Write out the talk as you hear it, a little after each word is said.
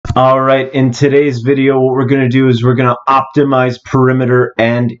All right, in today's video, what we're going to do is we're going to optimize perimeter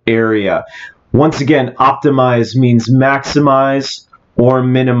and area. Once again, optimize means maximize or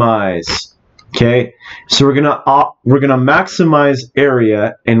minimize. Okay, so we're going to maximize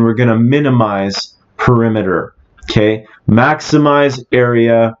area and we're going to minimize perimeter. Okay, maximize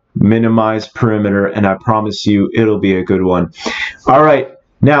area, minimize perimeter, and I promise you it'll be a good one. All right,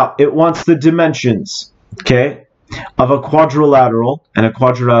 now it wants the dimensions. Okay, of a quadrilateral, and a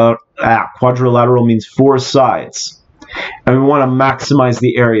quadrilateral means 4 sides, and we want to maximize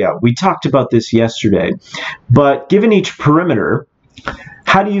the area. We talked about this yesterday, but given each perimeter,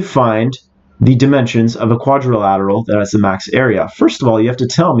 how do you find the dimensions of a quadrilateral that has the max area? First of all, you have to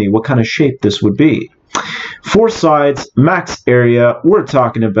tell me what kind of shape this would be. 4 sides, max area, we're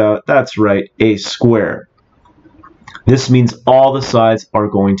talking about, that's right, a square. This means all the sides are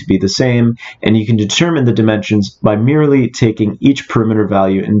going to be the same, and you can determine the dimensions by merely taking each perimeter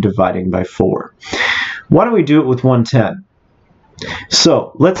value and dividing by 4. Why don't we do it with 110?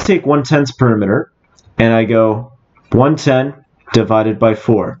 So let's take 110's perimeter, and I go 110 divided by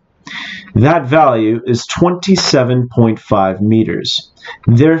 4. That value is 27.5 meters.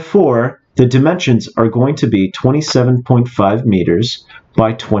 Therefore, the dimensions are going to be 27.5 meters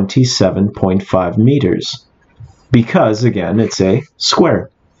by 27.5 meters. Because, again, it's a square.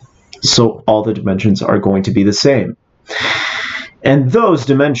 So all the dimensions are going to be the same. And those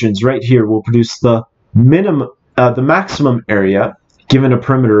dimensions right here will produce the maximum area given a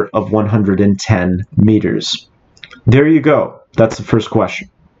perimeter of 110 meters. There you go. That's the first question.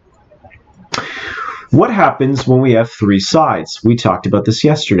 What happens when we have 3 sides? We talked about this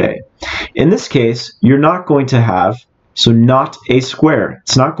yesterday. In this case, you're not going to have, so not a square.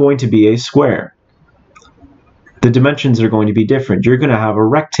 It's not going to be a square. The dimensions are going to be different. You're going to have a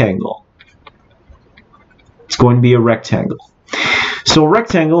rectangle. It's going to be a rectangle. So a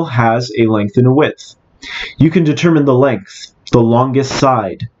rectangle has a length and a width. You can determine the length, the longest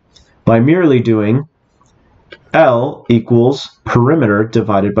side, by merely doing L equals perimeter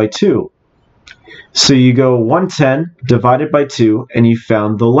divided by 2. So you go 110 divided by 2 and you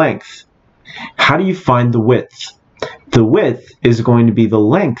found the length. How do you find the width? The width is going to be the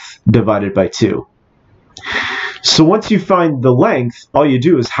length divided by 2. So once you find the length, all you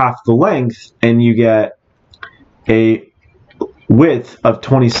do is half the length and you get a width of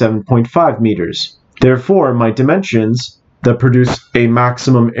 27.5 meters. Therefore, my dimensions that produce a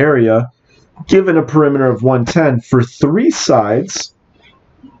maximum area given a perimeter of 110 for 3 sides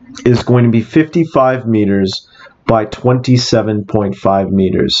is going to be 55 meters by 27.5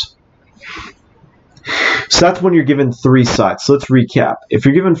 meters. So that's when you're given 3 sides. So let's recap. If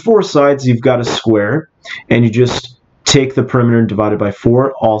you're given 4 sides, you've got a square, and you just take the perimeter and divide it by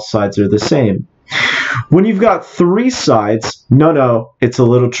 4. All sides are the same. When you've got 3 sides, no, it's a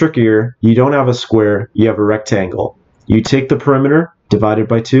little trickier. You don't have a square, you have a rectangle. You take the perimeter, divide it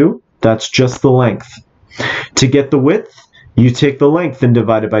by 2. That's just the length. To get the width, you take the length and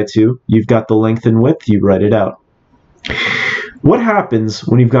divide it by 2. You've got the length and width, you write it out. What happens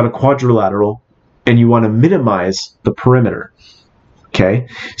when you've got a quadrilateral and you want to minimize the perimeter? Okay,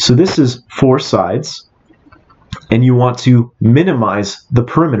 so this is 4 sides, and you want to minimize the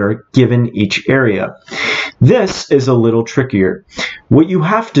perimeter given each area. This is a little trickier. What you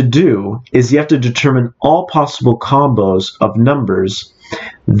have to do is you have to determine all possible combos of numbers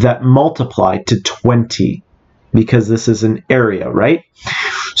that multiply to 20, because this is an area, right?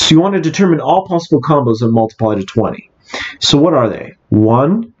 So you want to determine all possible combos that multiply to 20. So what are they?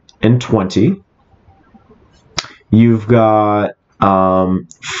 1 and 20. You've got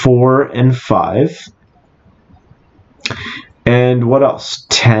 4 and 5. And what else?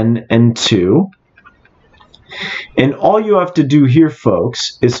 10 and 2. And all you have to do here,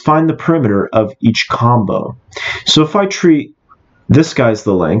 folks, is find the perimeter of each combo. So if I treat this guy's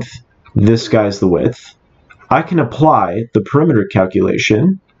the length, this guy's the width, I can apply the perimeter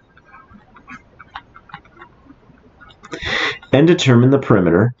calculation and determine the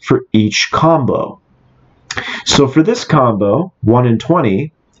perimeter for each combo. So for this combo, 1 and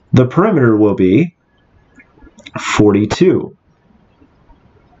 20, the perimeter will be 42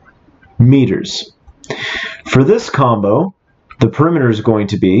 meters. For this combo, the perimeter is going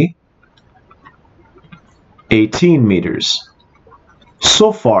to be 18 meters.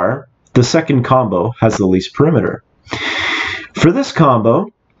 So far, the second combo has the least perimeter. For this combo,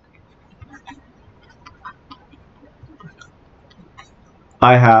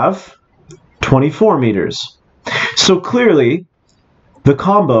 I have 24 meters. So clearly, the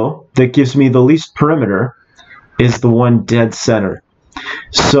combo that gives me the least perimeter is the one dead center.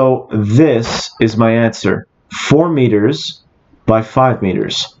 So this is my answer, 4 meters by 5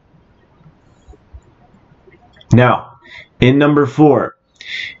 meters. Now, in number 4,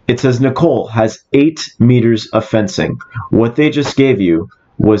 it says Nicole has 8 meters of fencing. What they just gave you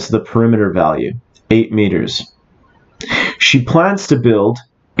was the perimeter value, 8 meters. She plans to build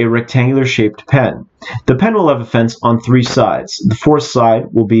a rectangular shaped pen. The pen will have a fence on 3 sides. The 4th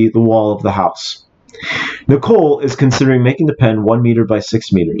side will be the wall of the house. Nicole is considering making the pen 1 meter by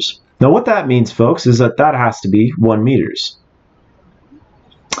 6 meters. Now what that means, folks, is that has to be 1 meters.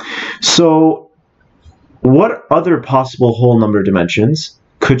 So what other possible whole number dimensions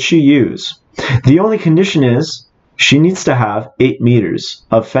could she use? The only condition is she needs to have 8 meters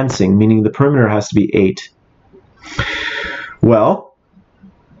of fencing, meaning the perimeter has to be 8. Well,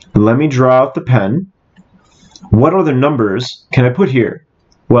 let me draw out the pen. What other numbers can I put here?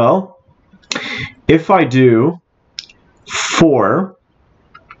 Well, if I do 4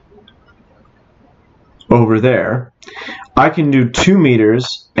 over there, I can do 2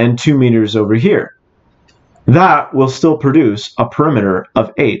 meters and 2 meters over here. That will still produce a perimeter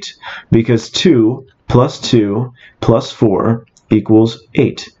of 8 because 2 plus 2 plus 4 equals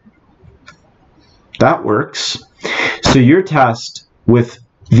 8. That works. So you're tasked with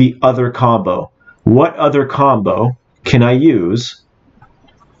the other combo. What other combo can I use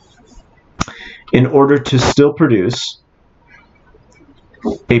in order to still produce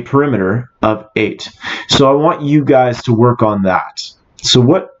a perimeter of 8? So I want you guys to work on that. So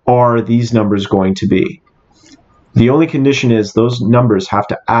what are these numbers going to be? The only condition is those numbers have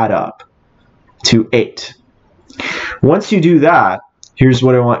to add up to 8. Once you do that, here's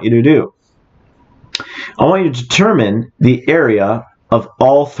what I want you to do. I want you to determine the area of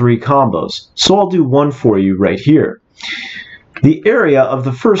all 3 combos. So I'll do one for you right here. The area of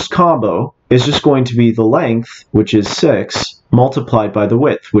the first combo is just going to be the length, which is 6, multiplied by the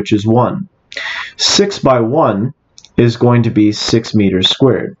width, which is 1. 6 by 1 is going to be 6 meters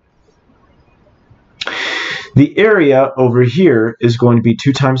squared. The area over here is going to be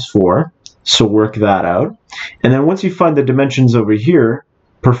 2 times 4, so work that out. And then once you find the dimensions over here,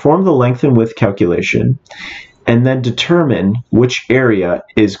 perform the length and width calculation, and then determine which area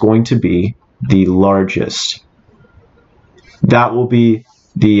is going to be the largest. That will be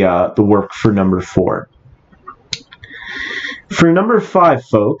the work for number 4. For number 5,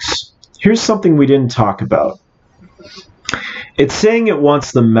 folks, here's something we didn't talk about. It's saying it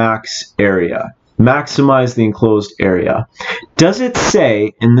wants the max area. Maximize the enclosed area. Does it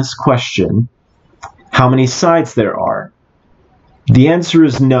say in this question how many sides there are? The answer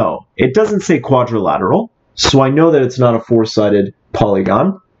is no. It doesn't say quadrilateral, so I know that it's not a 4-sided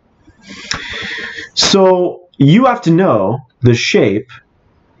polygon. So you have to know the shape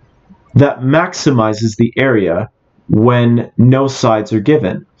that maximizes the area when no sides are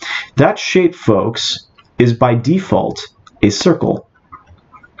given. That shape, folks, is by default a circle.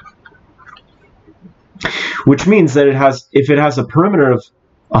 Which means that if it has a perimeter of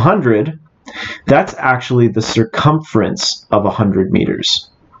 100, that's actually the circumference of 100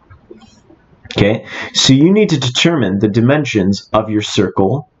 meters. Okay, so you need to determine the dimensions of your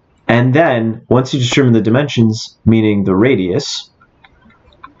circle, and then once you determine the dimensions, meaning the radius,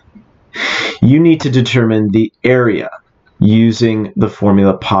 you need to determine the area using the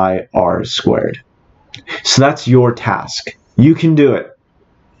formula pi r squared. So that's your task. You can do it.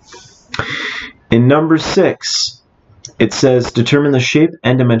 In number 6, it says determine the shape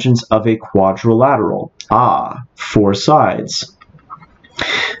and dimensions of a quadrilateral. 4 sides.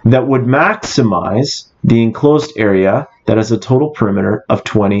 That would maximize the enclosed area that has a total perimeter of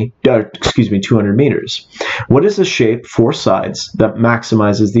 200 meters. What is a shape, 4 sides, that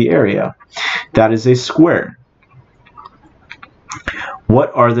maximizes the area? That is a square.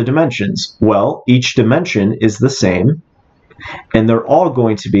 What are the dimensions? Well, each dimension is the same, and they're all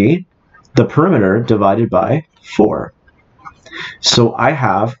going to be the perimeter divided by 4. So I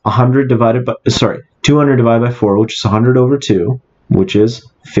have 200 divided by 4, which is 100 over 2, which is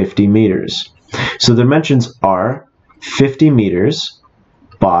 50 meters. So the dimensions are 50 meters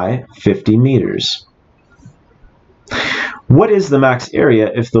by 50 meters. What is the max area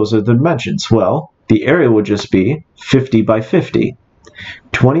if those are the dimensions? Well, the area would just be 50 by 50,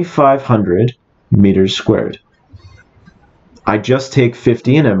 2,500 meters squared. I just take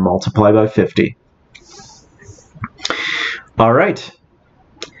 50 and I multiply by 50. All right.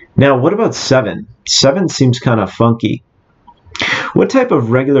 Now, what about 7? 7 seems kind of funky. What type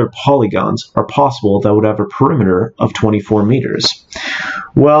of regular polygons are possible that would have a perimeter of 24 meters?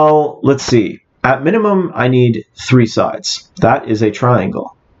 Well, let's see. At minimum, I need 3 sides. That is a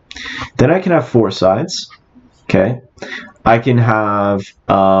triangle. Then I can have 4 sides. Okay. I can have,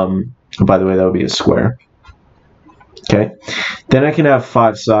 by the way, that would be a square. Okay. Then I can have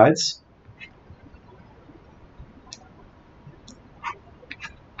 5 sides.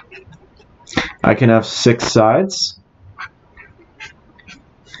 I can have 6 sides,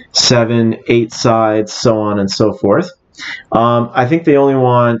 7, 8 sides, so on and so forth. I think they only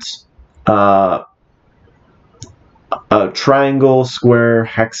want a triangle, square,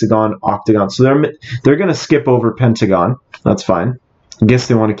 hexagon, octagon. So they're going to skip over pentagon. That's fine. I guess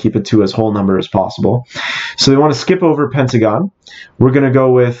they want to keep it to as whole number as possible. So they want to skip over pentagon. We're going to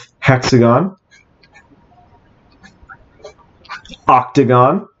go with hexagon,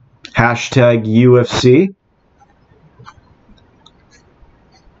 octagon, hashtag UFC.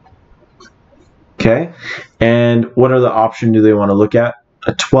 Okay, and what other option do they want to look at?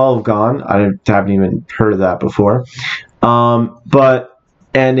 A 12-gon. I haven't even heard of that before. And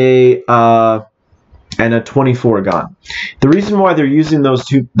a 24-gon. The reason why they're using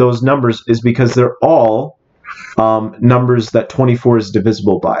those numbers is because they're all numbers that 24 is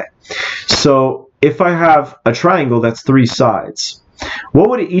divisible by. So if I have a triangle that's 3 sides, what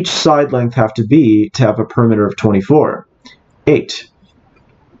would each side length have to be to have a perimeter of 24? 8.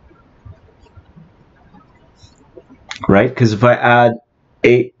 Right? Because if I add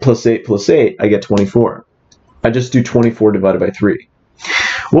 8 plus 8 plus 8, I get 24. I just do 24 divided by 3.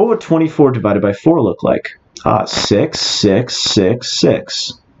 What would 24 divided by 4 look like? 6, 6, 6,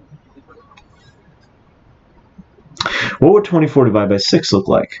 6. What would 24 divided by 6 look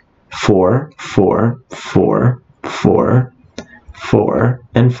like? 4, 4, 4, 4, 4,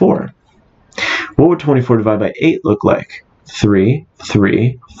 and 4. What would 24 divided by 8 look like? 3,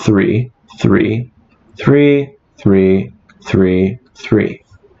 3, 3, 3, 3, 3, 3, 3.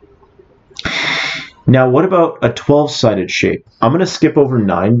 Now, what about a 12-sided shape? I'm going to skip over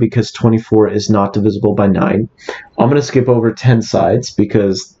 9 because 24 is not divisible by 9. I'm going to skip over 10 sides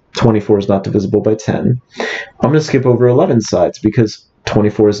because 24 is not divisible by 10. I'm going to skip over 11 sides because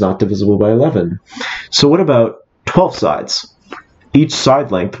 24 is not divisible by 11. So what about 12 sides? Each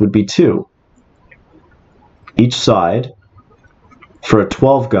side length would be 2. Each side for a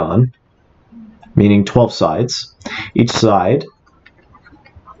 12-gon, meaning 12 sides, each side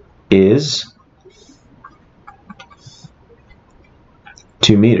is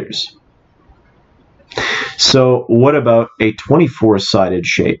 2 meters. So what about a 24-sided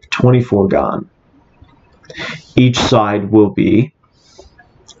shape, 24-gon? Each side will be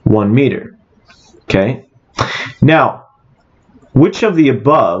 1 meter. Okay? Now, which of the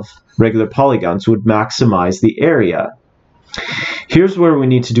above regular polygons would maximize the area? Here's where we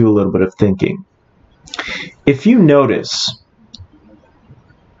need to do a little bit of thinking. If you notice,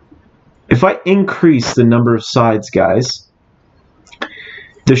 if I increase the number of sides, guys,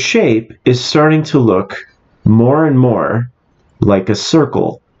 the shape is starting to look more and more like a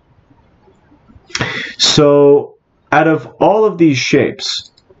circle. So out of all of these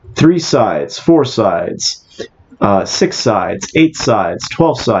shapes, 3 sides, 4 sides, 6 sides, 8 sides,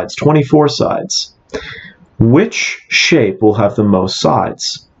 12 sides, 24 sides, which shape will have the most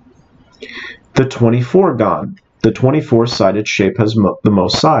sides? The 24-gon. The 24-sided shape has the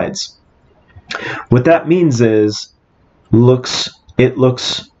most sides. What that means is it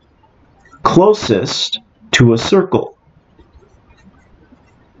looks closest to a circle.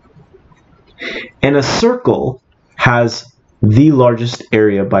 And a circle has the largest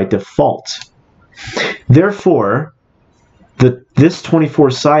area by default. Therefore, this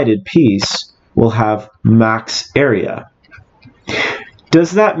 24-sided piece will have max area.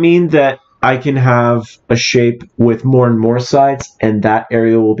 Does that mean that I can have a shape with more and more sides and that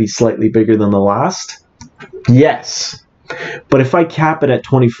area will be slightly bigger than the last? Yes. But if I cap it at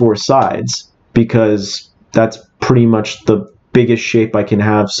 24 sides, because that's pretty much the biggest shape I can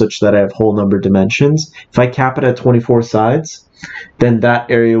have such that I have whole number dimensions, if I cap it at 24 sides, then that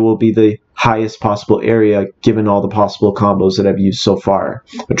area will be the highest possible area given all the possible combos that I've used so far.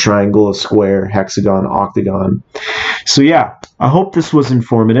 A triangle, a square, hexagon, octagon. So yeah, I hope this was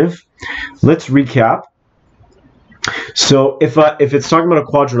informative. Let's recap. So if it's talking about a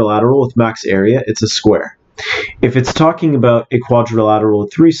quadrilateral with max area, it's a square. If it's talking about a quadrilateral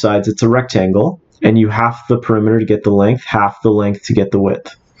with 3 sides, it's a rectangle, and you half the perimeter to get the length, half the length to get the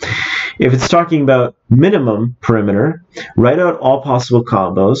width. If it's talking about minimum perimeter, write out all possible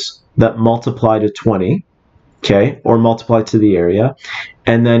combos that multiply to 20, okay, or multiply to the area,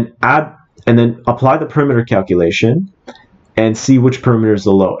 and then apply the perimeter calculation and see which perimeter is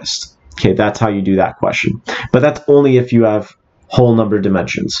the lowest. Okay, that's how you do that question. But that's only if you have whole number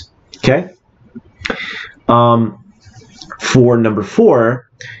dimensions. Okay? For number 4,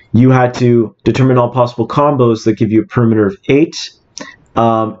 you had to determine all possible combos that give you a perimeter of 8,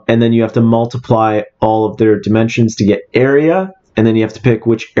 and then you have to multiply all of their dimensions to get area, and then you have to pick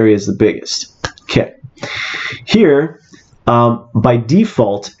which area is the biggest. Okay. Here, by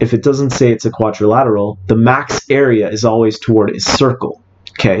default, if it doesn't say it's a quadrilateral, the max area is always toward a circle.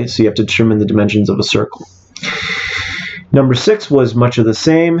 Okay, so you have to determine the dimensions of a circle. Number 6 was much of the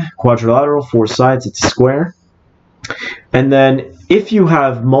same. Quadrilateral, 4 sides, it's a square. And then if you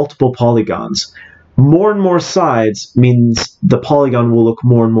have multiple polygons, more and more sides means the polygon will look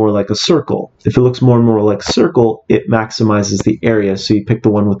more and more like a circle. If it looks more and more like a circle, it maximizes the area, so you pick the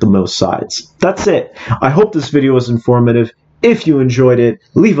one with the most sides. That's it. I hope this video was informative. If you enjoyed it,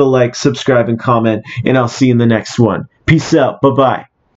 leave a like, subscribe, and comment, and I'll see you in the next one. Peace out. Bye-bye.